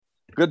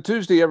Good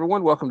Tuesday,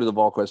 everyone. Welcome to the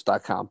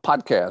VolQuest.com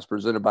podcast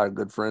presented by our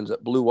good friends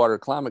at Blue Water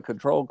Climate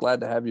Control.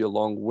 Glad to have you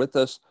along with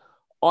us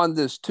on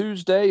this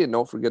Tuesday. And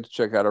don't forget to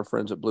check out our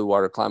friends at Blue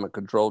Water Climate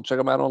Control. Check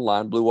them out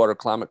online,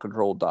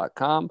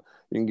 bluewaterclimatecontrol.com.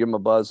 You can give them a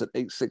buzz at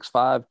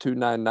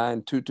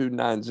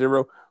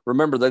 865-299-2290.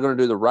 Remember, they're going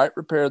to do the right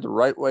repair the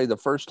right way the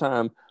first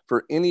time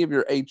for any of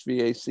your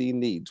HVAC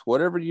needs.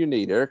 Whatever you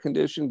need, air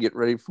conditioning, get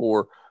ready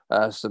for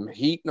some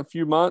heat in a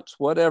few months,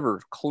 whatever,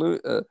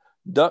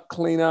 duct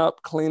cleanup,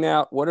 clean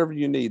out, whatever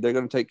you need, they're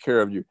going to take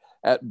care of you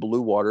at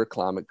Blue Water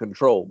Climate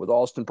Control. With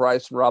Austin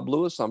Price and Rob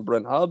Lewis, I'm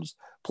Brent Hubbs.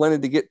 Plenty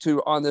to get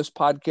to on this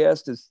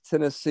podcast as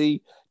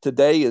Tennessee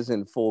today is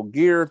in full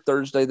gear.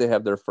 Thursday, they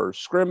have their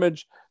first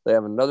scrimmage. They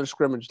have another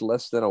scrimmage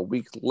less than a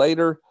week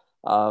later.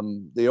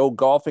 The old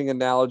golfing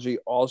analogy,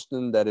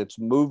 Austin, that it's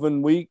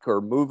moving week or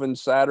moving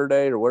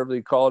Saturday or whatever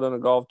they call it in a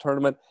golf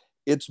tournament.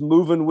 It's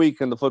moving week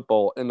in the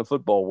football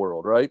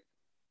world, right?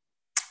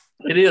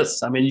 It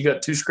is. I mean, you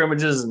got two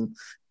scrimmages and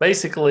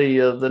basically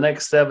the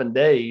next 7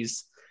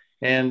 days.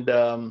 And,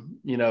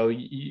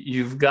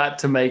 you've got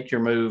to make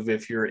your move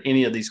if you're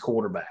any of these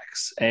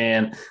quarterbacks.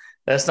 And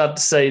that's not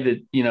to say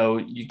that,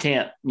 you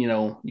can't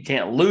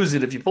lose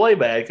it if you play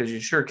bad, because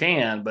you sure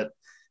can. But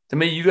to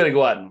me, you got to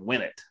go out and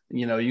win it.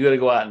 You got to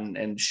go out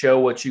and show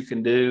what you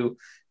can do.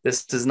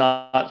 This is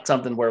not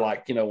something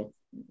where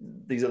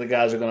these other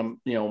guys are going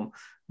to,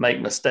 make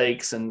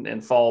mistakes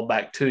and fall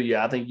back to you.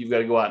 I think you've got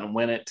to go out and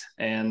win it.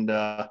 And,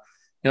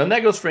 and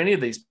that goes for any of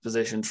these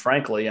positions,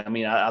 frankly. I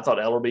mean, I thought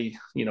Ellerbe,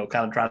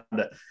 kind of trying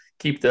to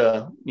keep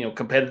the,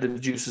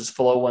 competitive juices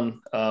flowing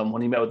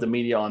when he met with the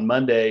media on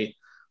Monday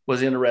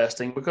was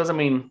interesting because, I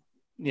mean,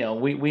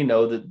 we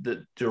know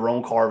that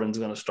Jerome Carvin's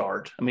going to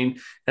start. I mean,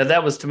 and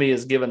that was to me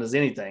as given as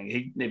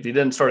anything. If he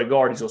didn't start at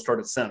guard, he's going to start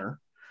at center.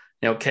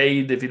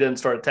 Cade, if he didn't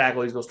start at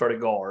tackle, he's going to start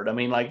at guard. I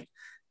mean,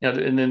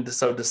 and then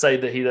so to say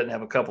that he doesn't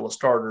have a couple of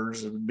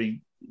starters would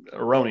be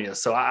erroneous.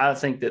 So I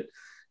think that,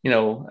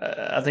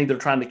 I think they're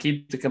trying to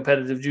keep the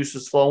competitive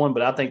juices flowing,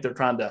 but I think they're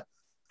trying to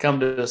come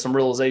to some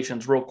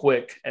realizations real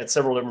quick at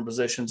several different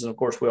positions. And of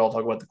course, we all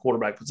talk about the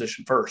quarterback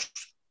position first.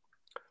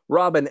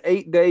 Rob, in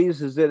 8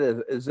 days, is it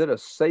a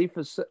safe,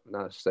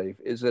 not safe,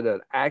 is it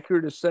an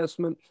accurate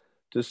assessment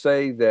to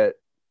say that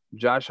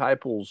Josh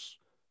Heupel's,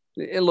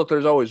 and look,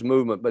 there's always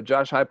movement, but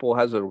Josh Heupel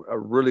has a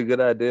really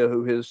good idea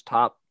who his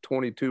top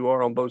 22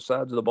 are on both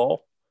sides of the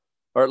ball,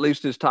 or at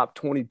least his top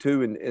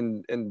 22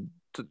 in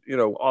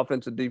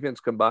offense and defense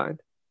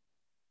combined?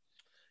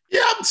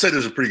 Yeah, I would say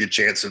there's a pretty good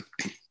chance of,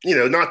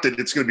 not that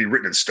it's going to be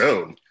written in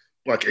stone,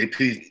 like AP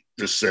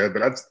just said,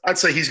 but I'd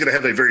say he's going to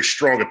have a very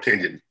strong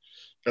opinion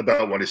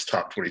about what his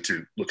top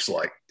 22 looks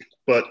like,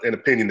 but an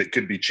opinion that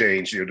could be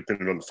changed,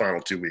 depending on the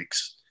final 2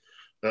 weeks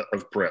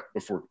of prep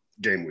before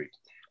game week.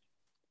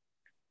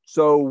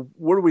 So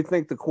what do we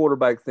think the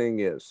quarterback thing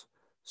is?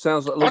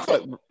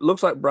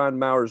 Looks like Brian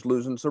Maurer's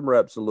losing some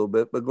reps a little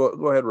bit, but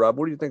go ahead, Rob.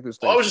 What do you think this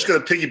thing is? I was just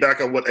going to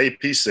piggyback on what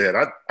AP said.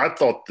 I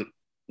thought that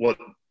what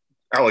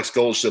Alex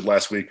Gold said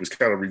last week was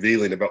kind of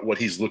revealing about what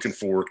he's looking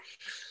for.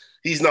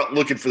 He's not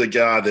looking for the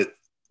guy that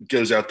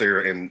goes out there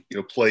and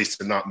plays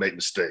to not make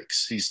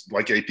mistakes. He's,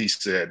 like AP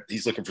said,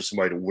 he's looking for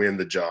somebody to win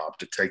the job,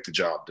 to take the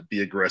job, to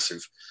be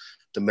aggressive,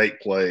 to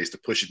make plays, to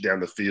push it down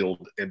the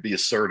field and be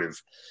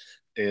assertive.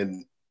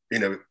 And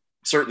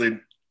certainly,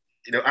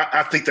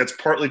 I think that's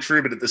partly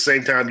true, but at the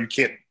same time, you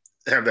can't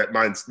have that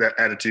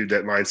attitude,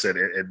 that mindset,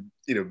 and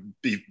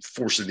be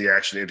forcing the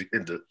action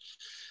into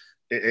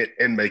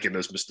and making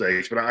those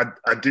mistakes. But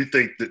I do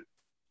think that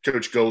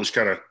Coach Gold has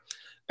kind of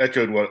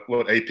echoed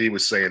what AP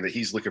was saying, that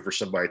he's looking for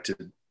somebody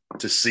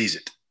to seize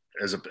it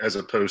as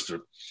opposed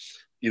to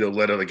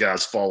let other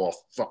guys fall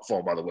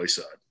by the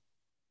wayside.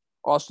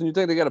 Austin, you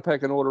think they got a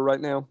pecking order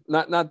right now?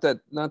 Not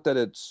that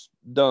it's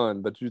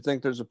done, but you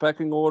think there's a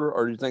pecking order,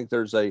 or do you think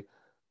there's kind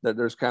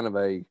of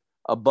a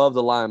above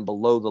the line,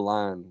 below the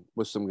line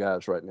with some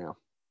guys right now?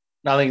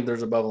 I think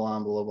there's above the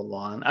line, below the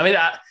line. I mean,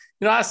 I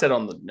said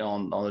on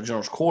the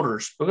general's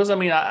quarters, because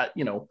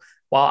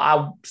while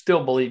I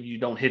still believe you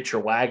don't hitch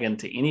your wagon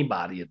to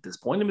anybody at this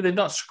point. I mean, they've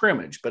not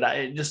scrimmage, but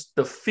just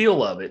the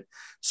feel of it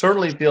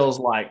certainly feels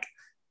like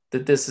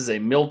that this is a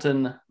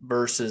Milton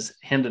versus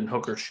Hendon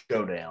Hooker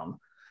showdown.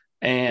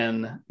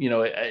 And,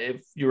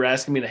 if you were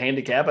asking me to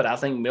handicap it, I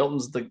think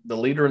Milton's the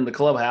leader in the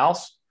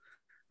clubhouse.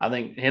 I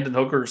think Hendon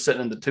Hooker is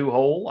sitting in the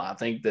 2-hole. I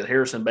think that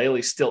Harrison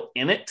Bailey's still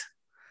in it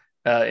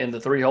in the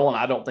 3-hole. And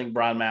I don't think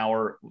Brian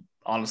Maurer,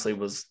 honestly,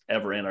 was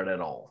ever in it at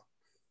all.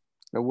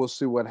 And we'll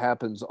see what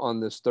happens on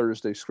this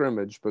Thursday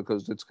scrimmage,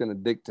 because it's going to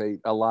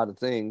dictate a lot of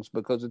things,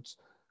 because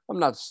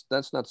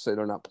that's not to say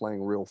they're not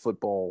playing real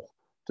football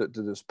to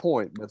this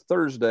point, but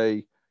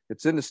Thursday,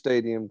 it's in the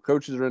stadium.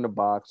 Coaches are in the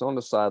box on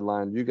the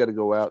sideline. You got to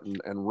go out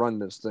and run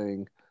this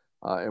thing,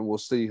 and we'll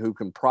see who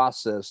can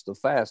process the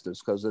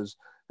fastest. Because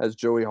as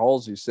Joey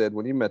Halsey said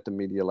when he met the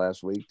media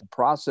last week, the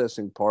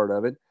processing part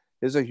of it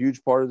is a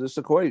huge part of this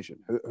equation.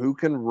 Who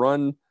can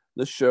run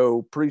the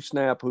show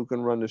pre-snap? Who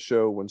can run the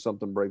show when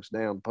something breaks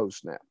down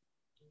post-snap?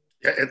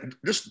 Yeah, and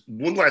just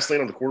one last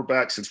thing on the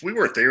quarterback. Since we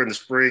weren't there in the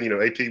spring,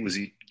 AP was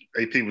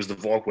AP was the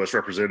VolQuest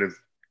representative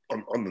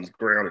on the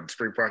ground in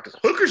spring practice.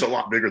 Hooker's a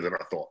lot bigger than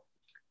I thought.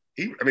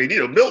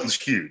 Milton's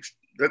huge.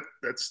 But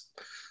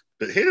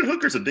Hendon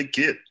Hooker's a big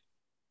kid.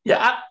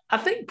 Yeah, I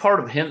think part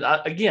of him,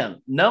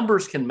 again,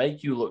 numbers can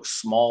make you look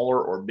smaller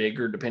or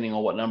bigger depending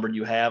on what number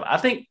you have. I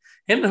think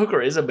Hendon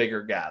Hooker is a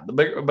bigger guy,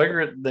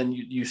 bigger than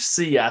you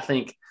see, I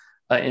think,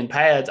 in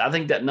pads. I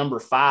think that number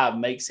 5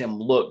 makes him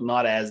look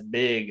not as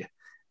big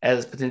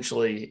as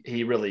potentially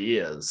he really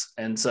is.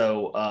 And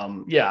so,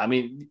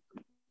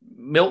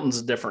 Milton's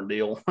a different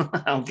deal.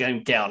 I don't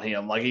even count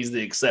him. Like, he's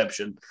the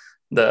exception.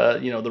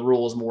 The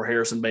rule is more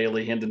Harrison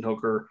Bailey, Hendon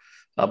Hooker,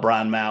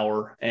 Brian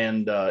Maurer,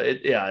 and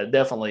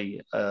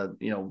definitely,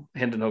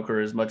 Hendon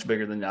Hooker is much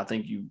bigger than I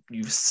think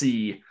you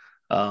see,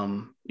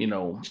 on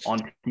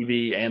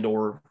TV and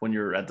or when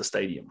you're at the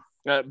stadium.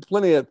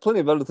 Plenty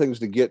of other things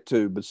to get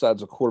to besides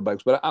the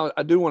quarterbacks, but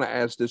I do want to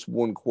ask this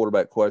one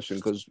quarterback question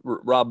because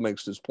Rob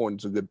makes this point.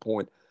 It's a good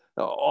point.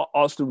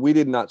 Austin, we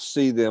did not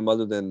see them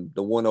other than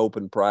the one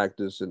open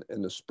practice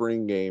and the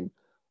spring game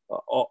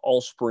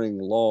all spring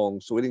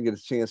long, so we didn't get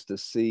a chance to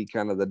see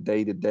kind of the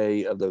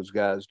day-to-day of those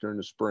guys during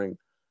the spring.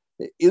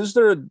 Is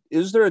there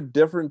a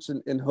difference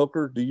in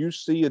Hooker? Do you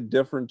see a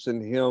difference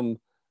in him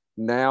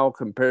now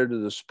compared to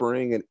the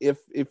spring? And if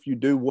you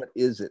do, what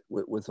is it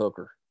with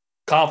Hooker?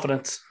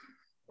 Confidence.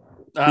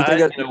 You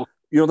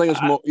don't think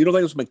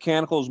it's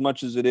mechanical as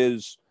much as it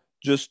is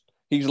just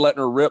he's letting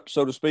her rip,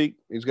 so to speak?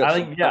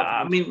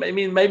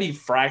 Maybe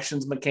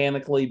fractions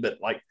mechanically, but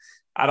like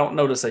I don't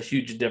notice a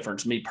huge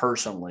difference, me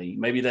personally.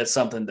 Maybe that's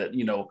something that,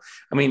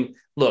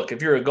 look,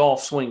 if you're a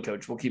golf swing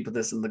coach, we'll keep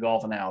this in the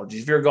golf analogy.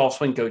 If you're a golf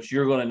swing coach,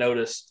 you're going to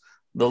notice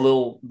the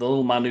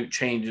little minute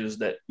changes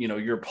that,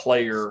 your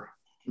player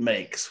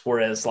makes.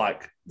 Whereas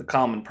like the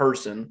common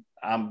person,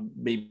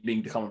 me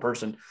being the common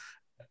person,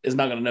 is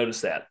not going to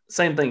notice that.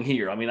 Same thing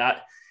here. I mean,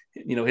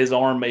 his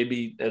arm may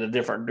be at a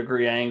different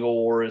degree angle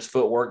or his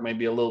footwork may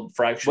be a little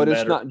fraction better.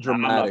 But it's not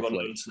dramatic. I'm not going to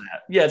notice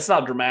that. Yeah, it's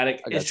not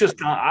dramatic. It's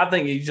just, I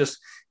think he's just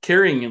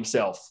carrying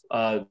himself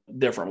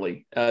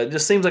differently. It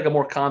just seems like a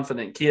more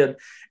confident kid.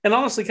 And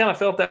honestly kind of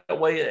felt that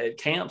way at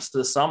camps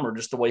this summer,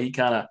 just the way he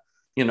kind of,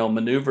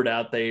 maneuvered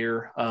out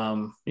there.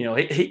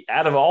 He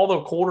out of all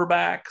the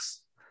quarterbacks,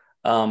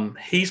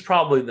 he's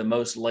probably the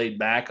most laid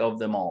back of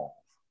them all.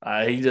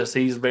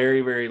 He's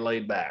very, very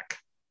laid back.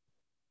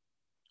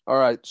 All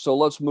right, so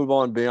let's move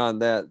on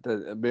beyond that,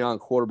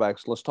 beyond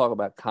quarterbacks. Let's talk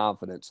about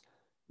confidence.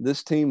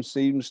 This team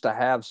seems to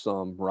have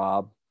some,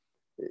 Rob.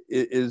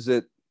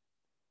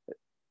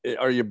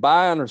 Are you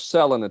buying or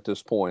selling at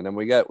this point? And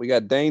we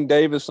got Dane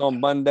Davis on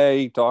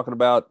Monday talking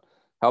about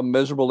how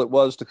miserable it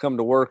was to come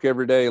to work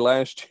every day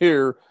last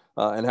year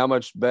and how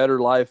much better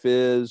life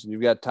is. And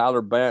you've got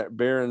Tyler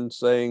Barron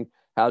saying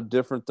how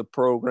different the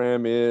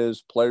program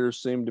is.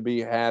 Players seem to be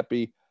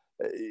happy.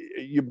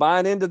 You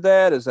buying into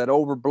that? Is that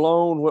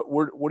overblown?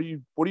 What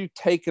are you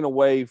taking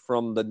away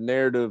from the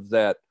narrative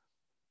that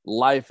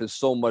life is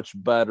so much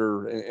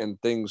better and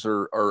things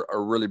are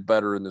really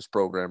better in this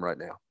program right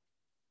now?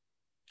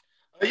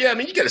 Yeah, I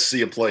mean, you got to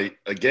see him play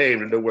a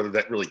game to know whether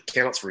that really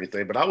counts for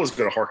anything. But I was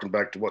going to harken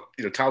back to what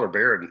Tyler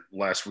Barron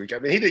last week. I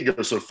mean, he didn't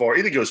go so far.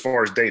 He didn't go as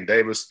far as Dane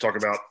Davis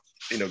talking about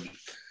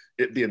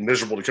it being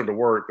miserable to come to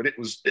work. But it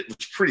was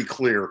pretty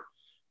clear.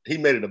 He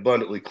made it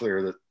abundantly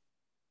clear that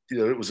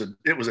it was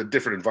a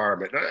different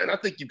environment, and I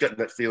think you've gotten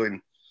that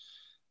feeling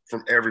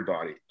from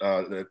everybody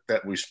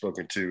that we've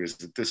spoken to is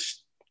that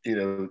this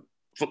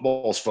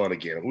football's fun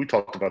again. We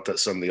talked about that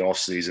some in the off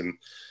season,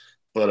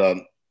 but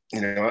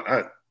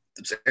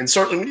and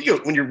certainly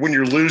when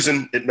you're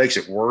losing, it makes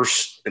it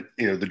worse.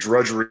 The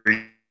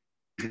drudgery,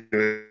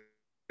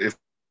 if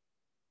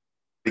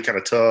it's kind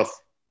of tough,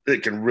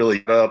 it can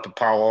really up and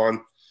pile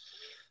on.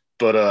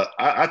 But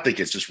I think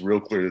it's just real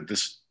clear that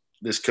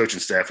this coaching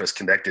staff has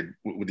connected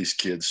with these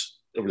kids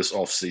over this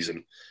off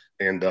season.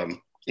 And,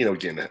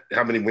 again,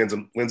 how many wins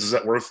is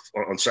that worth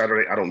on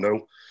Saturday? I don't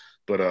know.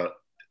 But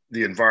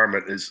the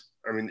environment is,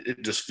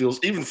 it just feels,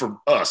 even for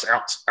us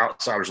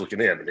outsiders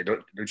looking in,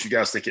 don't you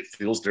guys think it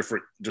feels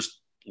different,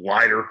 just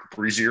lighter,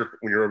 breezier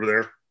when you're over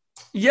there?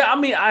 Yeah,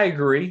 I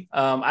agree.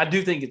 I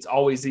do think it's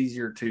always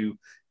easier to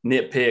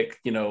nitpick,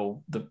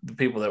 the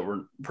people that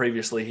were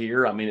previously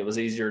here. It was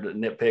easier to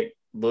nitpick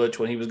Butch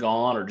when he was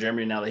gone or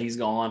Jeremy now that he's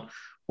gone,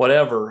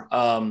 whatever.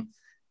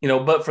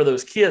 But for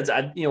those kids,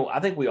 I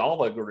think we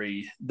all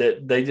agree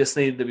that they just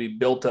needed to be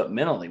built up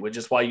mentally, which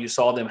is why you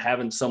saw them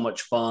having so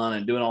much fun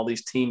and doing all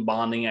these team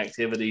bonding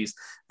activities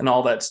and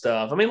all that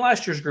stuff.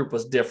 Last year's group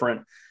was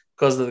different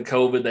because of the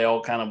COVID. They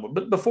all kind of,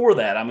 but before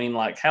that,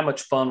 how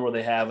much fun were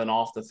they having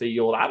off the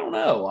field? I don't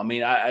know.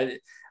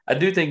 I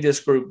do think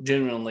this group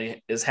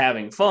genuinely is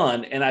having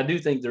fun, and I do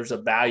think there's a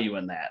value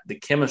in that. The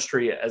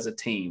chemistry as a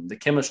team, the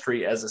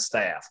chemistry as a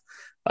staff,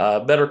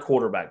 better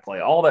quarterback play,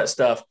 all that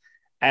stuff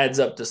adds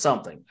up to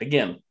something.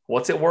 Again,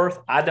 what's it worth?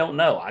 I don't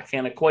know. I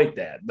can't equate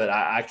that, but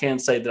I can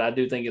say that I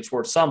do think it's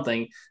worth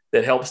something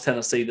that helps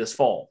Tennessee this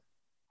fall.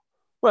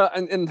 Well,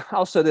 and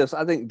I'll say this.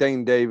 I think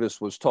Dane Davis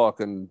was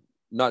talking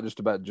not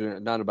about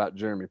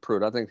Jeremy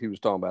Pruitt. I think he was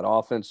talking about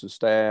offensive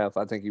staff.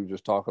 I think he was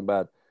just talking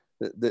about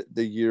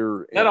the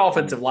year. That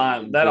offensive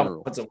line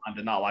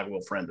did not like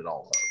Will Friend at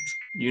all.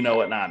 You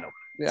know it, and I know it.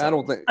 Yeah, so. I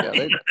don't think.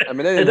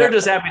 Yeah, they're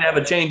just happy to have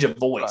a change of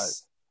voice. Right.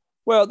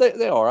 Well,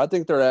 they are. I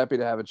think they're happy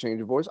to have a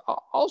change of voice. I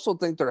also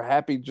think they're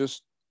happy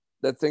just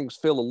that things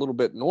feel a little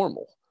bit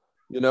normal,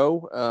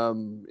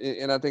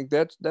 and I think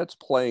that's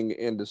playing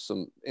into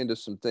some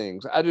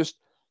things.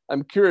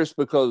 I'm curious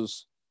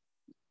because,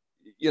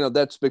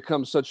 that's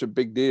become such a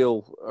big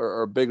deal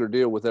or a bigger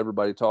deal with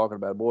everybody talking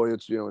about it. Boy,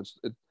 it's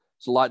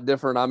a lot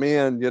different. I'm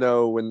in,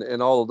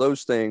 and all of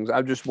those things.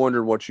 I just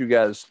wondered what you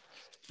guys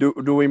do.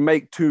 Do you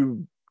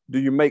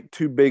make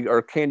too big,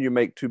 or can you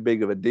make too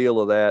big of a deal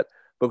of that?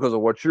 Because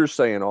of what you're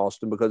saying,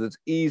 Austin, because it's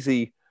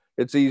easy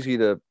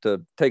to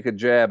take a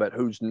jab at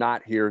who's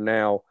not here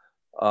now,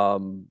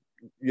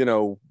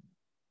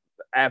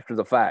 after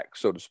the fact,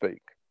 so to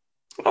speak.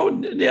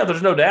 Oh yeah,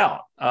 there's no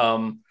doubt.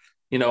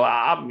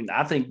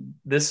 I think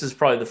this is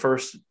probably the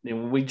first,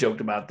 we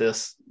joked about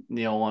this,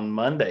 on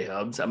Monday,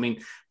 Hubs. I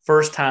mean,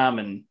 first time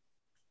in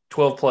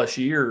 12 plus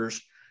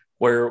years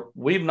where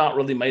we've not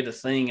really made a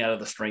thing out of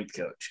the strength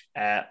coach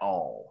at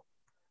all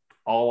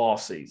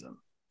off season.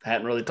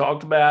 Hadn't really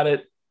talked about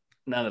it.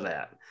 None of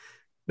that.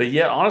 But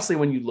yet, honestly,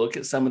 when you look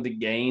at some of the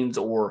gains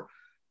or,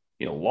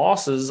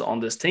 losses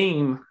on this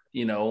team,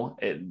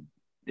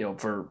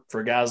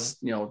 for guys,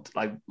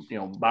 like,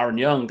 Byron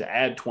Young to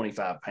add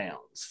 25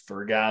 pounds,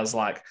 for guys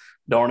like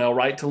Darnell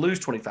Wright to lose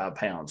 25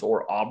 pounds,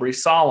 or Aubrey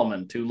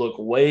Solomon to look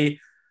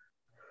way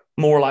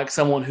more like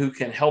someone who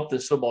can help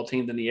this football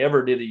team than he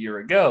ever did a year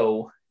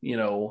ago.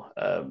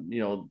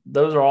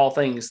 Those are all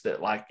things that,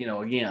 like,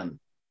 again,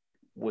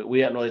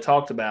 we hadn't really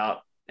talked about.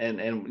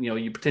 And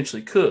you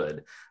potentially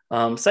could.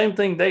 Same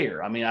thing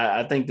there. I mean,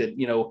 I think that,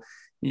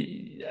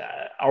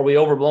 are we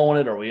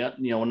overblowing it? Are we,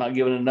 not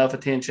giving enough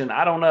attention?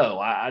 I don't know.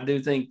 I do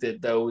think that,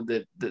 though,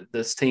 that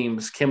this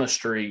team's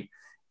chemistry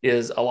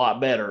is a lot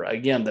better.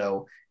 Again,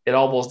 though, it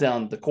all boils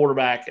down to the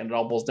quarterback, and it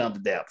all boils down to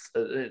depth.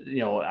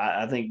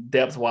 I think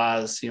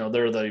depth-wise,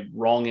 they're the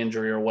wrong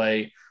injury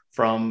away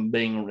from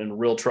being in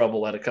real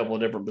trouble at a couple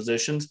of different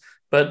positions.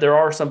 But there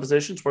are some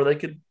positions where they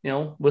could,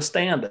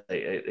 withstand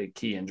a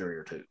key injury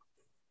or two.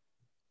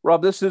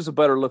 Rob, this is a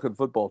better looking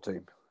football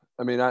team.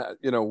 I mean,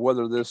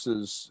 whether this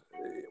is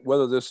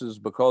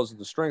because of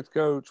the strength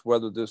coach,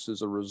 whether this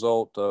is a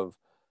result of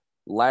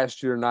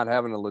last year not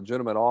having a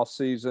legitimate off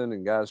season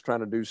and guys trying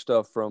to do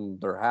stuff from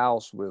their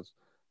house with,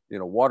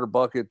 water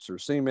buckets or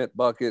cement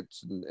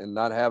buckets and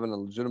not having a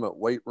legitimate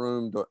weight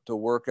room to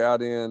work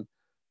out in,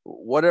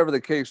 whatever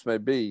the case may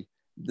be,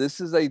 this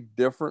is a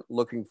different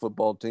looking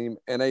football team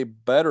and a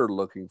better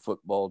looking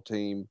football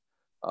team.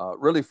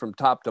 Really from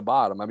top to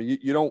bottom. I mean,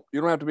 you don't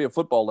have to be a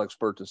football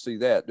expert to see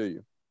that, do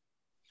you?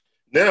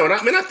 No,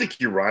 and I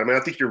think you're right. I mean, I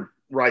think you're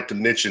right to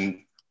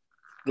mention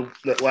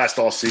that last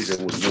off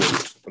season was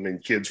worse. I mean,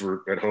 kids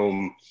were at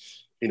home,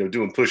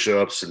 doing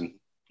push-ups and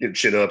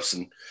chin-ups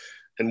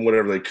and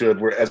whatever they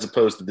could, as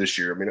opposed to this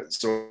year. I mean,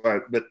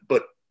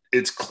 but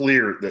it's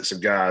clear that some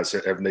guys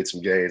have made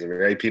some gains. I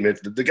mean, AP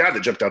mentioned the guy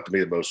that jumped out to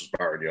me the most was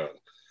Byron Young.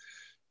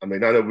 I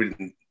mean, I know we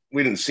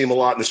didn't see him a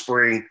lot in the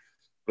spring,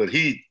 but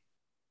he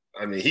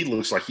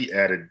looks like he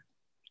added.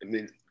 I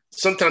mean,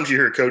 sometimes you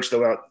hear a coach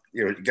throw out,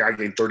 a guy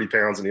gained 30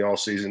 pounds in the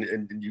offseason,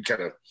 and you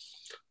kind of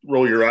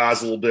roll your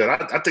eyes a little bit.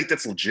 I think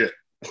that's legit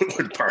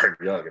with Byron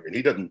Young. I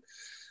mean,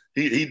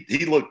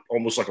 he looked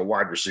almost like a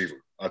wide receiver,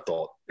 I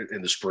thought,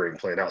 in the spring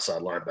playing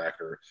outside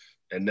linebacker,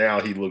 and now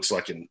he looks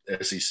like an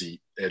SEC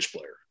edge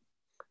player.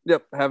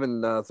 Yep,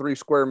 having 3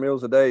 square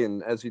meals a day,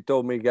 and as he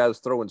told me, guys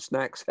throwing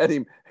snacks at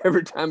him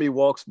every time he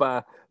walks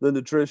by the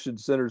nutrition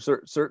center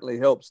certainly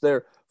helps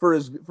there. For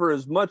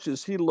as much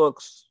as he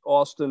looks,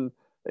 Austin,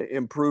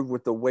 improved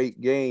with the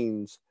weight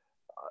gains,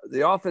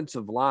 the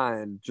offensive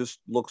line just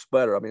looks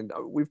better. I mean,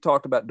 we've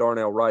talked about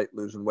Darnell Wright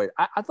losing weight.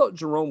 I thought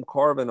Jerome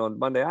Carvin on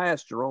Monday, I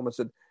asked Jerome, I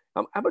said,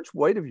 how much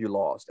weight have you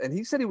lost? And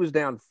he said he was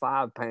down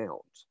 5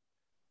 pounds.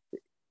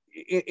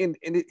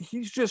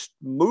 He's just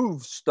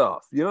moved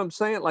stuff. You know what I'm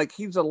saying? Like,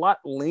 he's a lot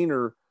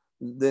leaner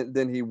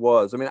than he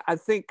was. I mean, I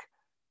think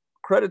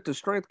credit to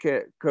strength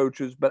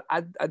coaches, but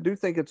I do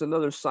think it's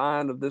another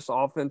sign of this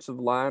offensive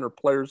line or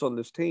players on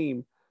this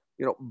team,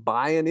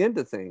 buying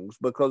into things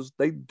because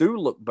they do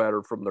look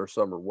better from their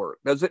summer work.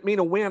 Does it mean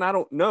a win? I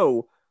don't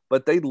know,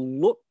 but they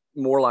look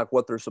more like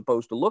what they're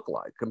supposed to look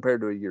like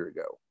compared to a year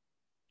ago.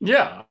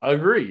 Yeah,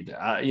 agreed.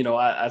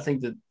 I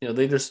think that,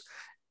 they just,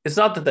 it's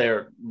not that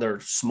they're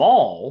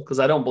small, because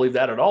I don't believe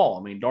that at all.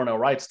 I mean, Darnell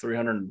Wright's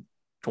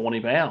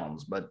 320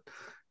 pounds, but,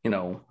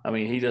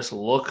 he just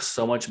looks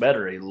so much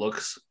better. He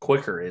looks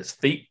quicker. His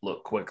feet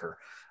look quicker.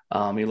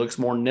 He looks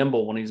more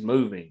nimble when he's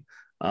moving.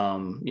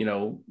 Same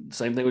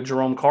thing with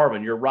Jerome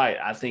Carvin. You're right.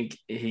 I think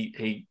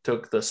he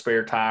took the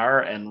spare tire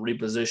and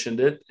repositioned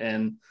it,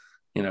 and,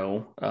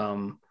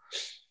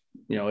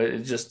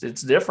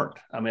 it's different.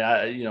 I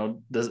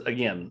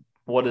mean,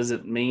 what does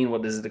it mean?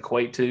 What does it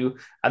equate to?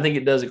 I think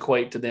it does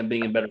equate to them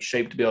being in better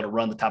shape to be able to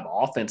run the type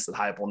of offense that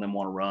Heupel and them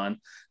want to run,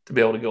 to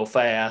be able to go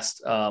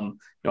fast. I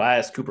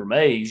asked Cooper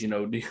Mays,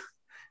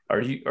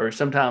 or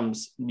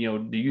sometimes,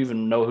 do you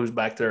even know who's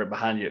back there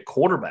behind you at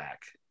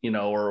quarterback,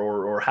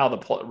 or how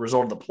the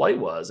result of the play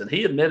was? And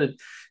he admitted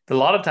that a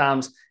lot of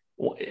times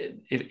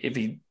if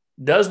he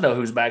does know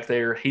who's back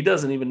there, he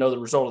doesn't even know the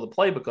result of the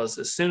play, because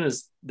as soon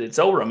as it's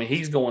over, I mean,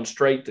 he's going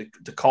straight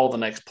to call the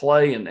next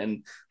play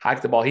and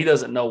hike the ball. He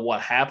doesn't know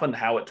what happened,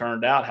 how it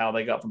turned out, how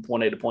they got from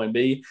point A to point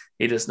B.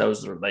 He just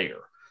knows they're there.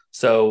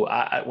 So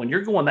when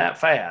you're going that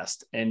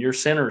fast and your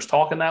center is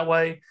talking that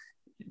way,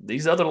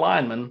 these other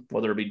linemen,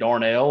 whether it be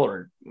Darnell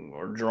or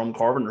Jerome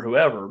Carvin or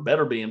whoever,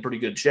 better be in pretty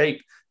good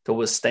shape to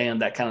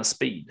withstand that kind of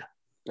speed.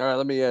 All right,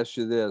 let me ask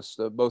you this,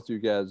 both you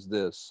guys,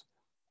 this.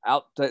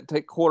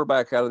 Take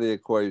quarterback out of the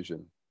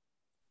equation.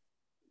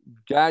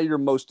 Guy you're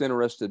most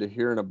interested in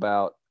hearing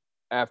about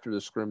after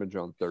the scrimmage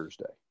on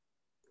Thursday?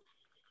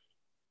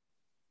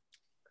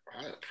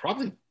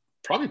 Probably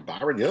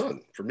Byron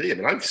Young for me. I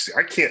mean,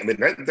 I can't. I mean,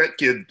 that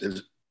kid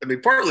is. I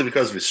mean, partly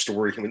because of his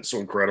story. I mean, it's so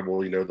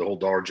incredible, the whole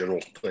Dollar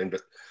General thing.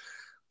 But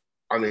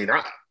I mean,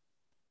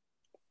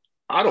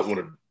 I don't want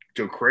to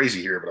go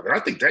crazy here, but I mean, I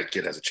think that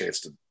kid has a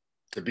chance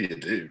to be a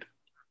dude.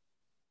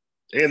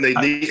 And they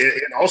need,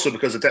 and also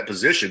because at that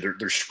position,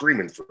 they're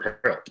screaming for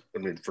help. I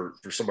mean, for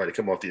somebody to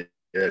come off the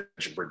edge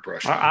and bring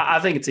pressure. I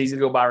think it's easy to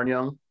go Byron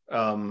Young.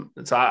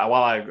 So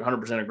while I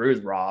 100% agree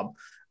with Rob,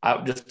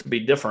 just to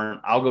be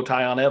different, I'll go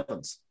Tyon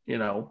Evans.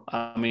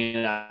 I mean,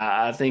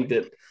 I think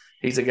that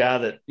he's a guy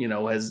that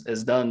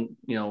has done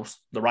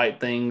the right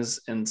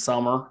things in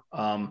summer.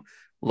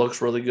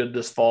 Looks really good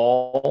this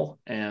fall,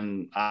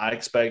 and I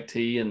expect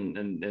he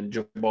and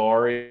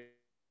Jabari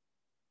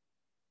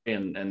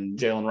and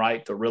Jalen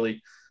Wright to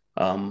really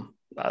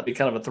be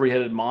kind of a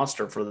three-headed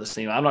monster for this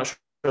team. I'm not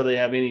sure they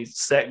have any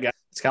set guy.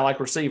 It's kind of like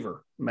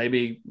receiver.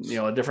 Maybe,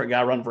 a different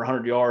guy running for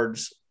 100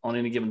 yards on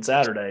any given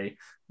Saturday,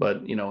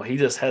 but, he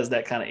just has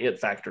that kind of it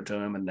factor to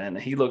him, and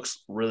he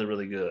looks really,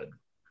 really good.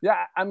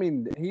 Yeah, I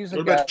mean, he's a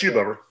What guy. about you,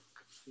 Bubba?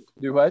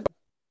 Do what?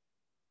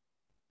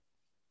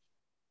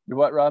 Do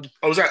what, Rob?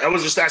 I was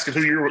just asking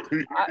who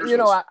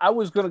I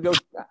was going to go.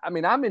 I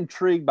mean, I'm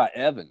intrigued by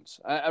Evans.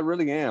 I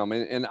really am.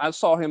 And I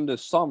saw him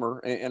this summer,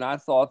 and I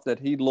thought that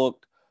he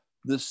looked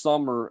this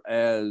summer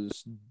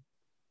as,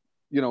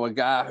 a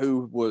guy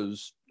who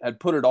had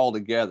put it all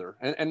together.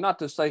 And not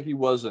to say he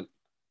wasn't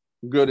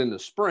good in the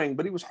spring,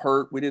 but he was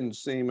hurt. We didn't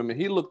see him. I mean,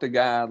 he looked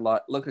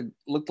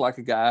looked like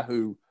a guy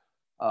who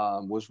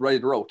was ready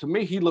to roll. To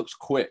me, he looks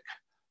quick.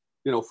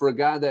 For a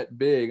guy that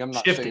big, I'm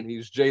not saying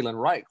he's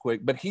Jalen Wright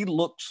quick, but he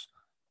looks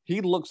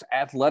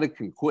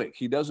athletic and quick.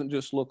 He doesn't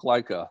just look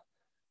like a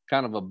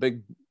kind of a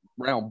big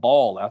round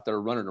ball out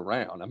there running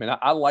around. I mean,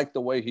 I like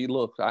the way he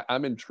looks.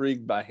 I'm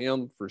intrigued by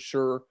him for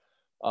sure.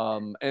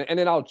 And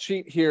then I'll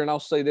cheat here and I'll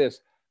say this.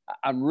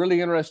 I'm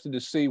really interested to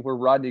see where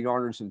Rodney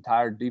Garner's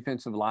entire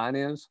defensive line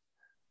is,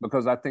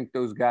 because I think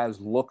those guys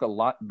look a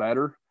lot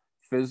better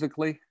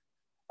physically.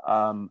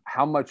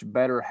 How much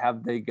better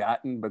have they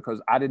gotten?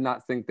 Because I did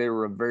not think they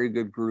were a very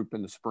good group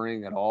in the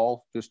spring at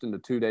all. Just in the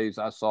 2 days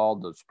I saw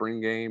the spring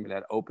game and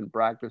that open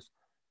practice.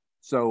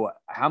 So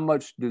how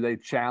much do they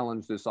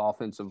challenge this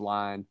offensive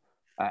line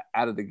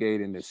out of the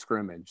gate in this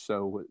scrimmage?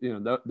 So,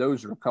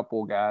 those are a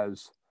couple of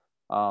guys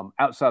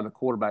outside the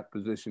quarterback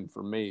position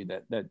for me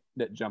that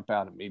jump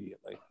out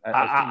immediately.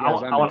 I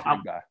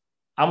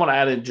want to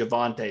add in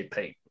Javonte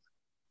Payton.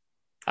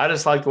 I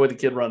just like the way the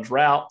kid runs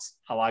routes.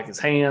 I like his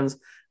hands.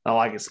 I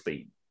like his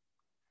speed.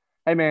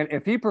 Hey, man,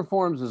 if he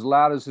performs as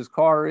loud as his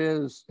car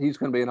is, he's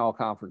going to be an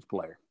all-conference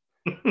player.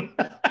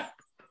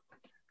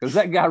 Because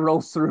that guy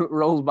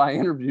rolls by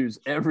interviews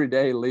every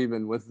day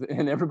leaving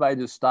and everybody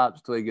just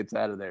stops till he gets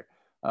out of there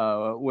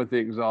with the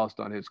exhaust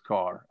on his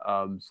car.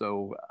 I'm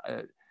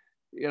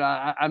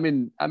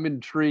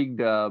intrigued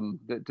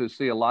to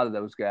see a lot of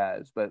those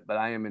guys, but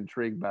I am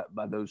intrigued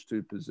by those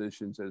two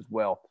positions as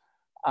well.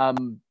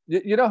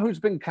 Who's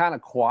been kind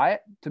of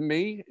quiet to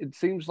me, it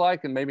seems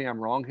like, and maybe I'm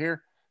wrong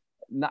here,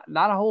 not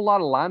a whole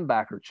lot of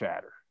linebacker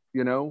chatter,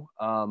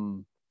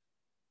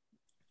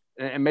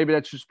 and maybe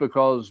that's just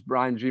because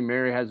Brian G.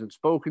 Mary hasn't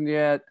spoken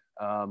yet.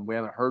 We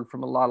haven't heard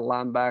from a lot of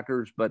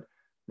linebackers, but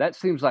that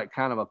seems like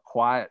kind of a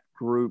quiet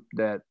group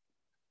that,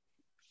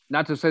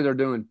 not to say they're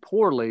doing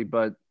poorly,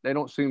 but they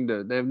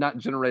have not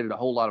generated a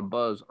whole lot of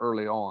buzz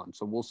early on.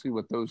 So we'll see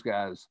what those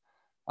guys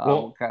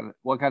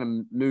what kind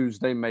of news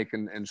they make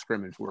in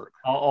scrimmage work.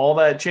 All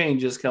that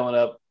changes coming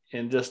up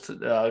in just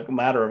a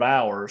matter of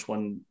hours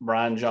when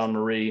Brian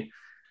Jean-Marie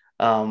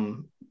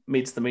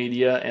meets the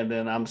media. And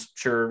then I'm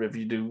sure if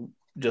you do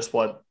just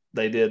what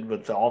they did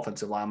with the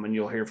offensive linemen,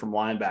 you'll hear from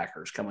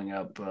linebackers coming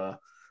up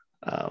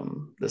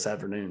this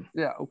afternoon.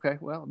 Yeah. Okay.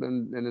 Well,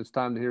 then it's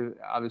time to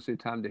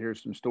hear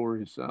some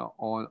stories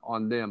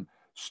on them.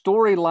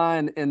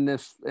 Storyline in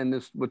this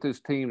with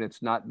this team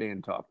that's not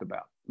being talked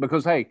about,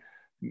 because, hey,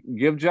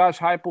 give Josh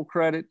Heupel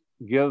credit.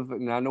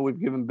 And I know we've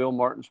given Bill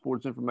Martin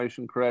Sports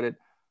Information credit.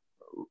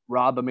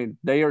 Rob, I mean,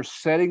 they are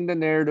setting the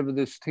narrative of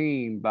this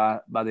team by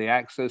the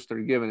access they're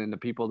given and the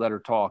people that are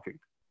talking.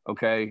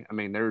 Okay, I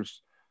mean,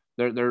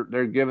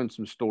 they're given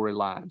some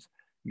storylines.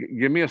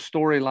 Give me a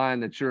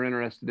storyline that you're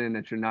interested in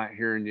that you're not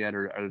hearing yet,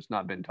 or it's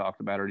not been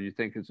talked about, or do you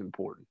think is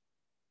important?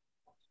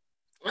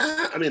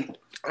 I mean,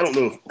 I don't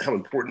know how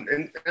important,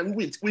 and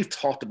we've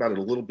talked about it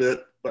a little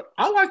bit, but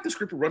I like this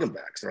group of running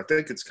backs, and I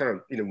think it's kind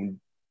of,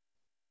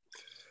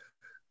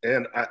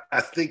 and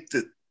I think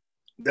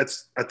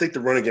I think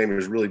the running game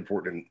is really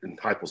important in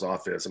Heupel's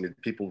offense. I mean,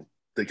 people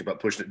think about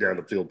pushing it down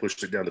the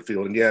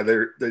field, and yeah,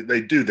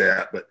 they do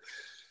that, but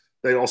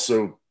they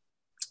also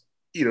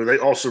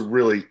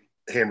really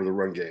hammer the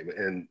run game,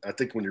 and I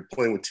think when you're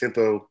playing with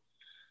tempo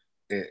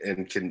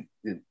and can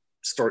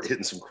start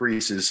hitting some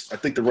creases, I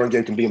think the run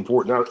game can be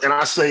important. And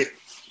I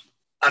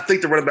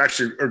think the running backs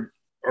are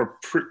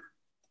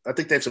I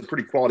think they have some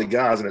pretty quality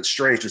guys, and it's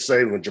strange to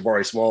say when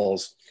Jabari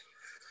Smalls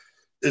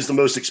is the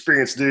most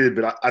experienced dude,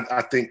 but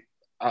I think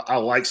I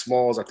like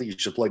Smalls. I think he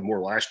should have played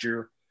more last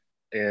year.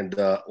 And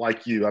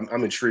like you,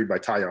 I'm intrigued by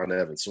Tyon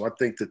Evans. So I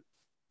think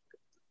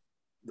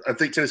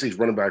Tennessee's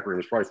running back room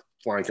is probably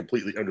flying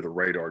completely under the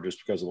radar just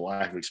because of the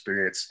lack of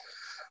experience.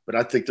 But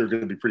I think they're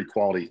going to be pretty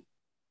quality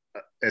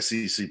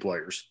SEC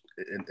players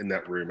in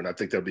that room, and I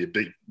think that'll be a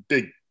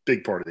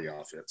big part of the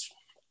offense.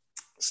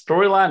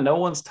 Storyline no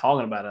one's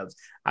talking about it.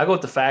 I go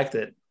with the fact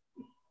that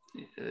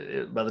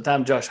by the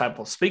time Josh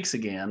Heupel speaks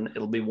again,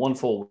 it'll be one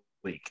full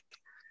week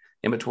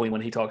in between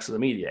when he talks to the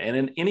media. And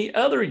in any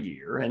other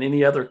year and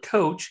any other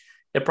coach,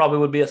 it probably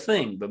would be a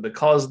thing. But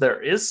because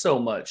there is so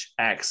much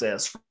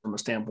access from a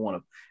standpoint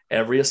of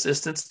every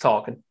assistant's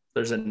talking,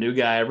 there's a new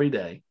guy every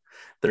day.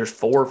 There's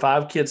 4 or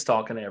 5 kids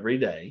talking every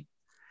day.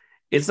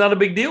 It's not a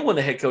big deal when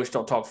the head coach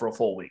don't talk for a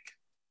full week.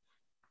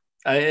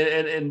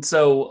 And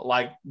so,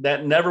 like,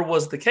 that never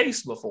was the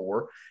case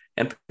before.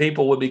 And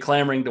people would be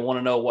clamoring to want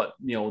to know what,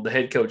 the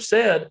head coach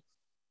said.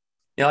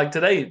 Like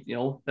today,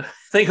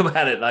 think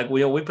about it. Like,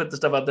 we put the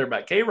stuff out there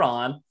about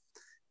K-Ron,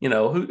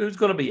 who's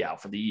going to be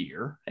out for the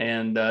year.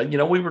 And,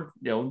 we were,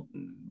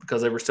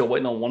 because they were still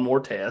waiting on one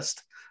more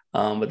test.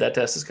 But that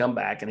test has come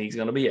back and he's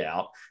going to be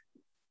out.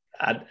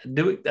 I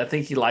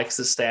think he likes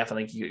his staff. I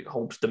think he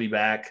hopes to be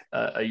back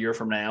a year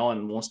from now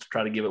and wants to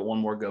try to give it one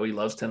more go. He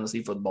loves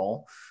Tennessee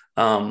football.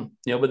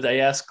 But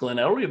they asked Glenn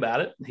Ellery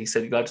about it. And he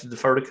said he got to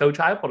defer to Coach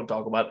Heupel to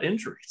talk about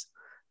injuries.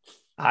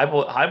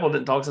 Heupel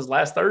didn't talk since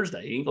last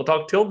Thursday. He ain't going to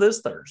talk till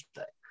this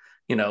Thursday,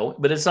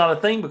 but it's not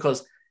a thing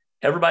because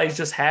everybody's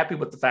just happy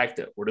with the fact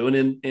that we're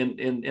doing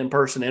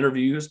in-person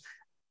interviews.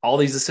 All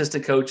these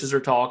assistant coaches are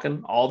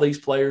talking. All these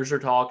players are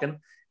talking.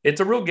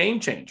 It's a real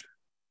game changer.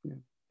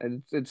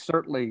 And it's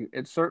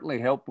certainly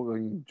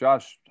helping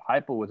Josh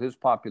Heupel with his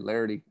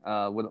popularity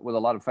with a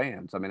lot of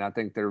fans. I mean, I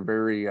think they're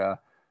very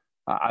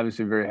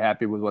obviously very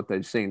happy with what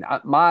they've seen.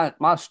 My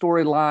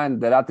storyline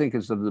that I think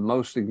is of the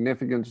most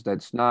significance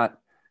that's not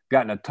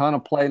gotten a ton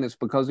of play, and it's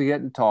because he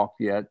hadn't talked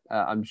yet,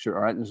 I'm sure,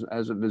 or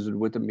hasn't visited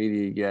with the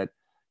media yet,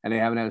 and they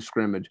haven't had a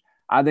scrimmage.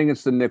 I think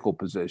it's the nickel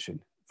position.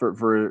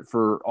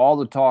 For all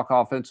the talk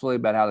offensively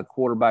about how you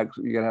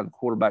got to have the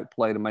quarterback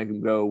play to make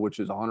him go, which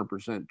is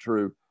 100%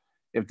 true.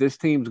 If this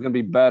team's going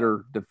to be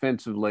better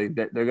defensively,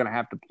 they're going to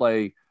have to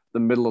play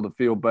the middle of the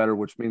field better,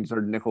 which means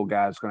their nickel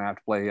guy is going to have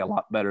to play a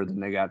lot better than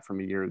they got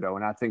from a year ago.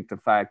 And I think the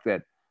fact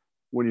that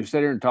when you sit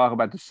here and talk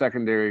about the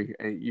secondary,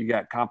 you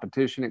got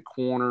competition at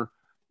corner,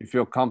 you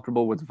feel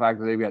comfortable with the fact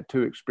that they've got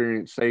 2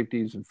 experienced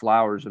safeties and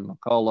Flowers and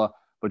McCullough,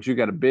 but you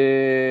got a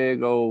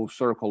big old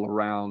circle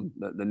around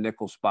the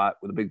nickel spot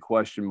with a big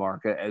question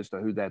mark as to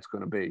who that's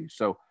going to be.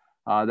 So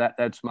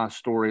that's my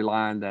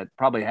storyline that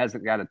probably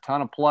hasn't got a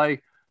ton of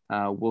play.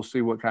 We'll see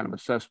what kind of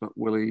assessment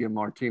Willie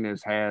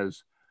Martinez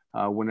has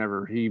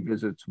whenever he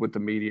visits with the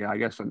media. I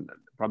guess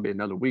probably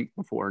next week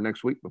before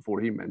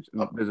he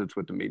visits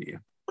with the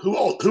media. Who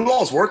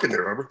all is working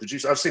there? Remember?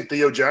 I've seen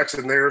Theo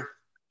Jackson there.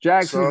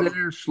 Jackson's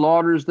there.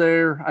 Slaughter's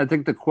there. I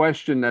think the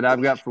question that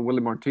I've got for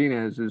Willie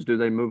Martinez is, do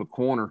they move a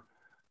corner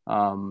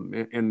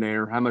in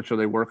there? How much are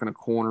they working a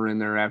corner in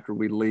there after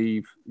we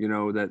leave?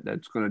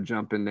 That's going to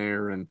jump in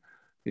there, and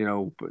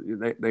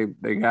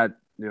they got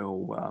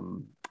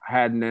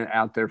Haddon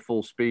out there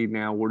full speed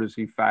now. Where does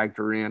he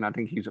factor in? I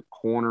think he's a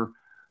corner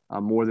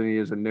more than he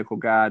is a nickel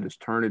guy. Does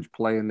Turnage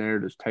play in there?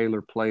 Does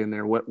Taylor play in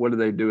there? What do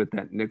they do at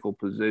that nickel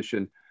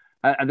position?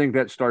 I think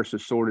that starts to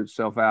sort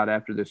itself out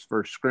after this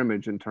first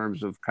scrimmage in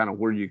terms of kind of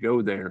where you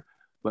go there.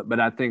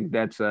 But I think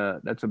that's a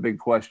big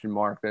question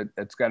mark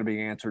that's got to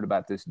be answered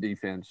about this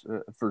defense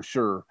for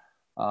sure.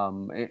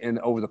 And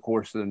over the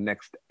course of the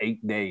next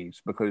 8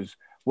 days, because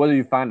whether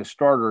you find a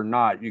starter or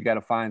not, you got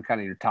to find kind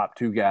of your top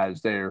 2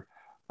 guys there.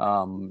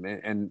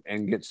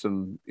 And get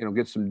some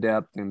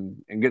depth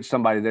and get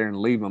somebody there and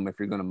leave them if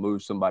you're going to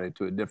move somebody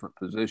to a different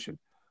position.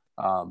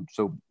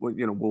 So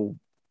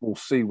we'll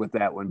see with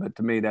that one. But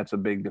to me, that's a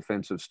big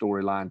defensive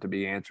storyline to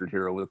be answered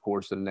here over the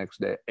course of the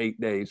next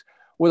 8 days,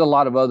 with a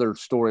lot of other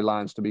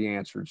storylines to be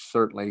answered,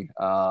 certainly,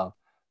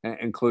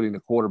 including the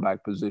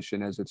quarterback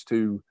position, as it's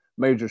 2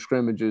 major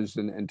scrimmages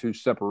and 2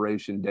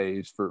 separation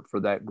days for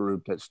that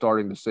group that's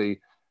starting to see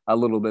a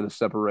little bit of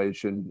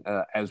separation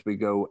as we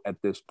go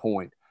at this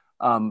point.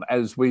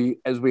 As we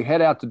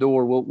head out the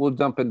door, we'll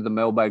jump into the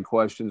mailbag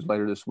questions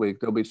later this week.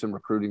 There'll be some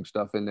recruiting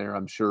stuff in there,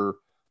 I'm sure,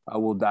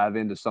 we'll dive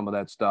into some of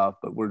that stuff.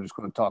 But we're just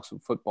going to talk some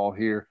football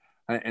here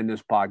in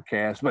this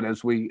podcast. But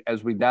as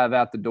we dive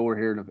out the door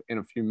here in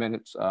a few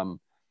minutes,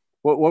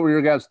 what were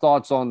your guys'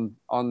 thoughts on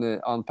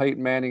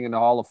Peyton Manning in the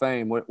Hall of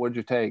Fame? What'd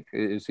you take?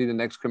 Is he the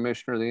next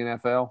commissioner of the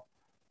NFL?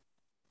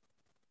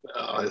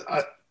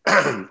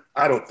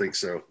 I don't think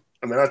so.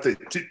 I mean, I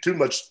think too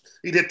much.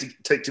 He'd have to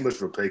take too much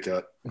of a pay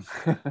cut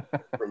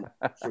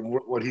from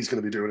what he's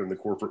going to be doing in the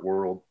corporate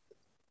world.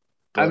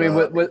 But, I mean,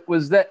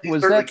 was that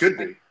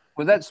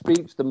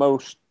speech the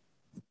most?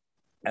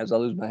 As I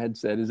lose my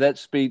headset, is that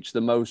speech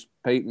the most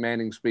Peyton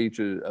Manning speech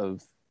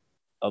of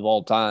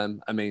all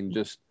time? I mean,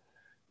 just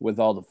with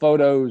all the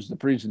photos, the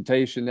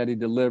presentation that he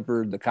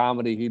delivered, the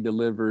comedy he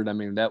delivered. I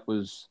mean,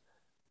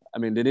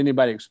 did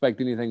anybody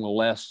expect anything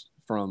less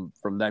from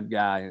that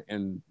guy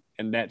in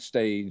that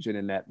stage and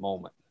in that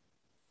moment?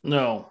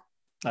 No.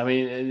 I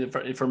mean,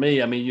 for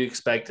me, I mean, you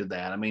expected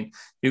that. I mean,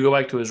 you go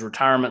back to his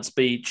retirement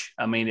speech.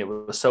 I mean, it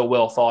was so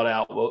well thought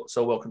out,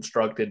 so well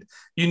constructed.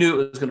 You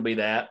knew it was going to be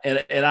that.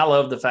 And I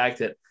love the fact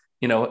that,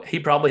 you know, he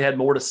probably had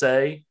more to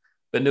say,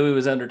 but knew he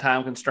was under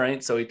time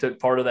constraints. So he took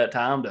part of that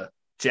time to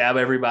jab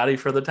everybody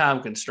for the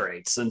time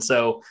constraints. And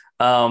so,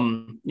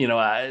 you know,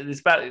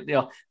 it's about, you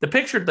know, the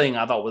picture thing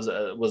I thought was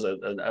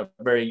a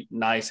very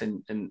nice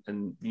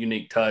and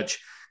unique touch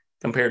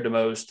compared to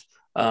most.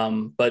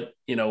 But,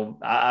 you know,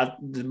 I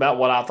about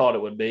what I thought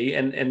it would be,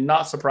 and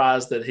not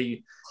surprised that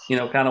he, you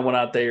know, kind of went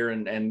out there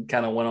and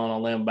kind of went on a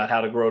limb about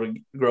how to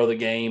grow the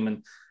game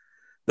and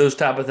those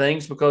type of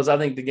things, because I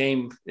think the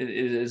game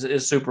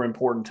is super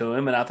important to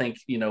him. And I think,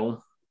 you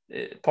know,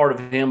 part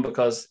of him,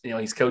 because, you know,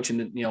 he's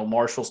coaching, you know,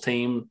 Marshall's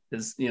team,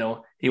 is, you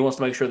know, he wants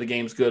to make sure the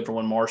game's good for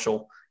when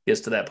Marshall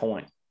gets to that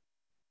point.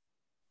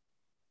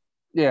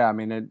 Yeah, I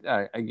mean,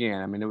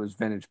 it was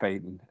vintage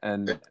Peyton,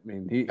 and I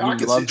mean, he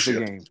loves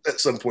the game. At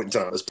some point in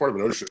time, as part of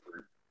an ownership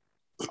group.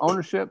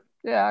 Ownership,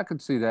 yeah, I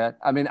could see that.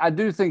 I mean, I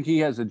do think he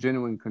has a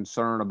genuine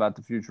concern about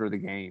the future of the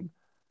game.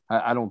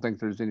 I don't think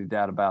there's any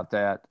doubt about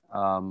that.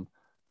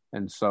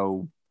 And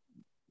so,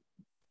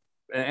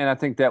 and I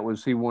think that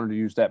was, he wanted to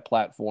use that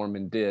platform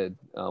and did.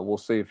 We'll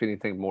see if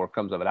anything more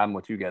comes of it. I'm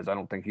with you guys. I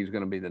don't think he's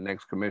going to be the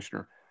next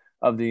commissioner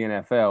of the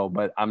NFL,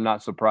 but I'm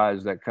not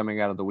surprised that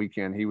coming out of the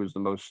weekend, he was the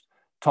most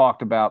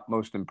talked about,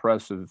 most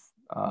impressive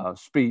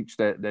speech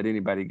that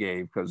anybody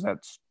gave, because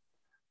that's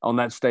on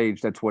that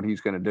stage, that's what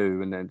he's going to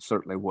do. And that's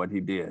certainly what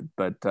he did.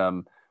 But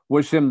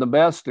wish him the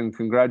best, and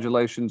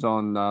congratulations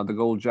on the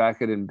gold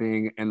jacket and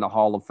being in the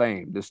Hall of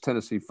Fame. This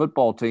Tennessee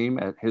football team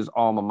at his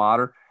alma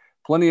mater,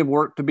 plenty of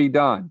work to be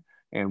done.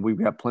 And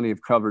we've got plenty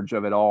of coverage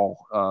of it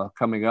all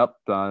coming up,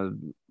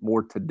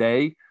 more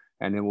today.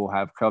 And then we'll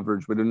have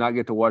coverage. We do not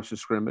get to watch the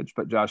scrimmage,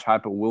 but Josh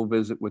Heupel will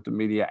visit with the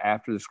media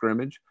after the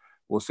scrimmage.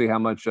 We'll see how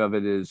much of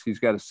it is he's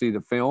got to see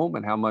the film,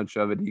 and how much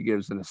of it he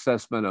gives an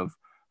assessment of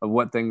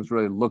what things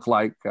really look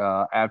like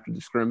after the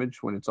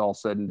scrimmage when it's all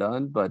said and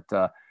done. But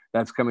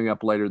that's coming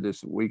up later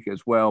this week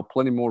as well.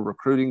 Plenty more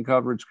recruiting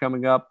coverage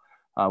coming up.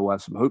 We'll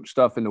have some hoop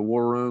stuff in the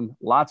war room.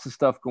 Lots of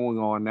stuff going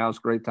on. Now's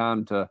a great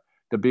time to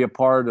be a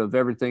part of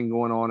everything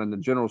going on in the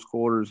general's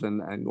quarters and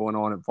going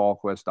on at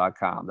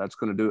VolQuest.com. That's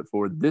going to do it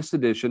for this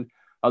edition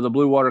of the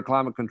Blue Water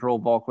Climate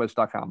Control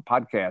VolQuest.com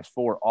podcast.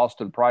 For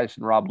Austin Price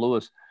and Rob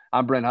Lewis,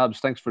 I'm Brent Hubbs.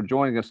 Thanks for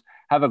joining us.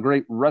 Have a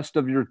great rest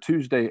of your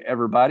Tuesday,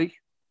 everybody.